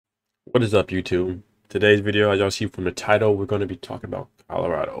What is up, YouTube? Today's video, as y'all see from the title, we're going to be talking about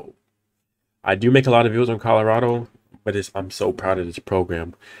Colorado. I do make a lot of videos on Colorado, but I'm so proud of this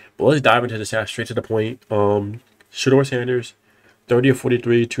program. But let's dive into this straight to the point. Shador Sanders, 30 of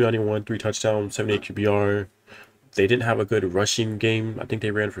 43, 291, 3 touchdowns, 78 QBR. They didn't have a good rushing game. I think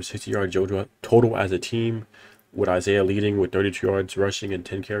they ran for 60 yards total as a team, with Isaiah leading with 32 yards rushing and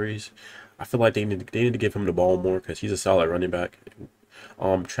 10 carries. I feel like they need to give him the ball more because he's a solid running back.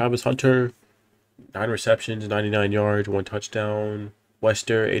 Travis Hunter, 9 receptions, 99 yards, 1 touchdown.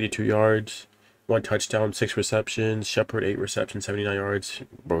 Wester, 82 yards, 1 touchdown, 6 receptions. Shepard, 8 receptions, 79 yards.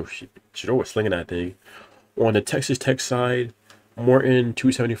 Bro, Shador was slinging that thing. On the Texas Tech side, Morton,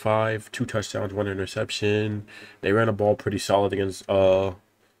 275, 2 touchdowns, 1 interception. They ran the ball pretty solid against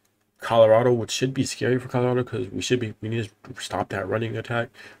Colorado, which should be scary for Colorado because we need to stop that running attack.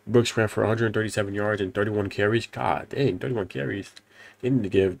 Brooks ran for 137 yards and 31 carries. God dang, 31 carries. They need to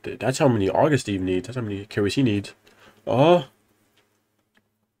give. That's how many Augustine needs. That's how many carries he needs. Their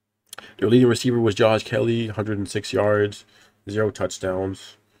leading receiver was Josh Kelly, 106 yards, 0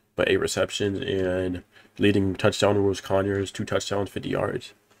 touchdowns, but 8 receptions, and leading touchdown was Conyers, 2 touchdowns, 50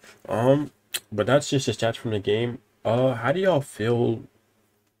 yards. But that's just the stats from the game. How do y'all feel?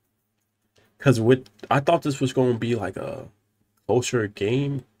 Because I thought this was going to be like a closer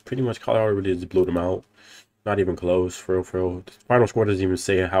game. Pretty much Colorado really just blew them out. Not even close, for real, for real. The final score doesn't even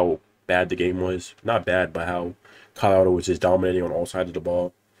say how bad the game was. Not bad, but how Colorado was just dominating on all sides of the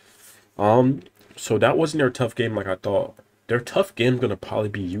ball. So that wasn't their tough game like I thought. Their tough game is gonna probably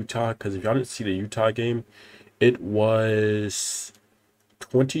be Utah, because if y'all didn't see the Utah game, it was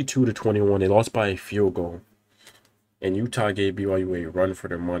 22-21. They lost by a field goal. And Utah gave BYU a run for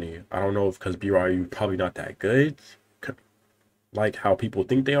their money. I don't know if because BYU probably not that good, like how people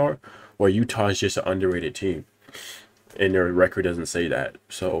think they are, or Utah is just an underrated team, and their record doesn't say that.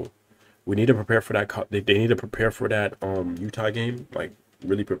 So we need to prepare for that. They need to prepare for that Utah game, like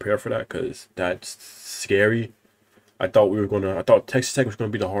really prepare for that, because that's scary. I thought Texas Tech was gonna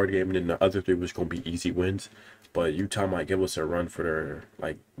be the hard game, and then the other three was gonna be easy wins. But Utah might give us a run for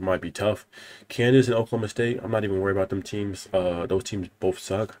their, might be tough. Kansas and Oklahoma State, I'm not even worried about them teams. Those teams both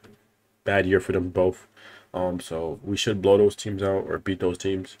suck. Bad year for them both. So we should blow those teams out or beat those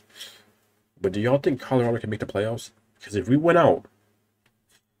teams. But do y'all think Colorado can make the playoffs? Because if we went out,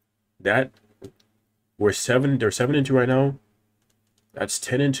 that they're 7-2 right now. That's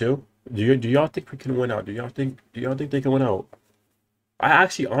 10-2. Do y'all think we can win out? Do y'all think they can win out? I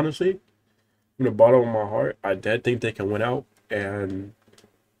actually, honestly, from the bottom of my heart, I did think they can win out, and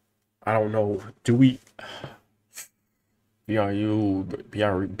I don't know. Do we?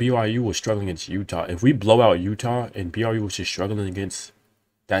 BYU was struggling against Utah. If we blow out Utah and BYU was just struggling against,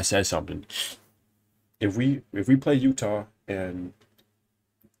 that says something. If we play Utah, and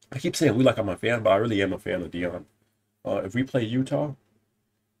I keep saying we like I'm a fan, but I really am a fan of Dion. If we play Utah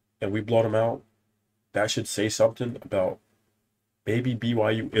and we blow them out, that should say something about maybe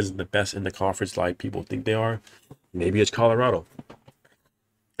BYU isn't the best in the conference like people think they are. Maybe it's Colorado.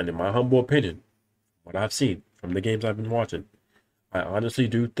 And in my humble opinion, what I've seen from the games I've been watching, I honestly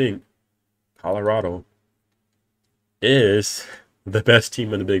do think Colorado is the best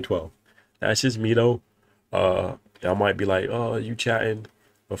team in the Big 12. That's just me, though. Y'all might be like, oh, you chatting.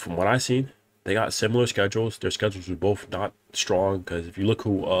 But from what I've seen, they got similar schedules. Their schedules were both not strong, because if you look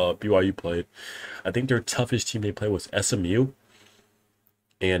who BYU played, I think their toughest team they played was SMU.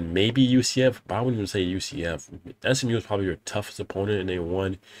 And maybe UCF, but I wouldn't even say UCF. SMU was probably your toughest opponent, and they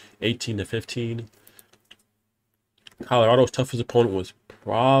won 18-15. Colorado's toughest opponent was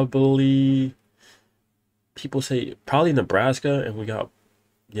probably, people say, probably Nebraska, and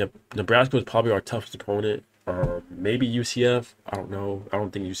Nebraska was probably our toughest opponent. Maybe UCF. I don't know. I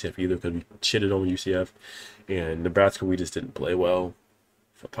don't think UCF either, because we shitted on UCF. And Nebraska, we just didn't play well.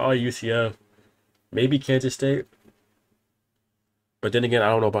 So probably UCF. Maybe Kansas State. But then again, I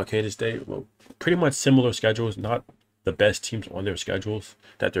don't know about Kansas State. Well, pretty much similar schedules, not the best teams on their schedules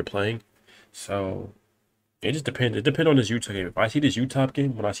that they're playing. So it just depends. It depends on this Utah game. If I see this Utah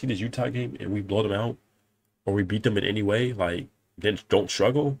game, and we blow them out, or we beat them in any way, then don't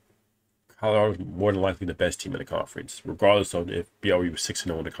struggle, Colorado is more than likely the best team in the conference, regardless of if BYU was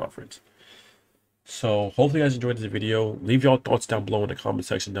 6-0 in the conference. So hopefully you guys enjoyed this video. Leave y'all thoughts down below in the comment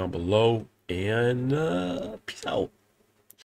section down below, and peace out.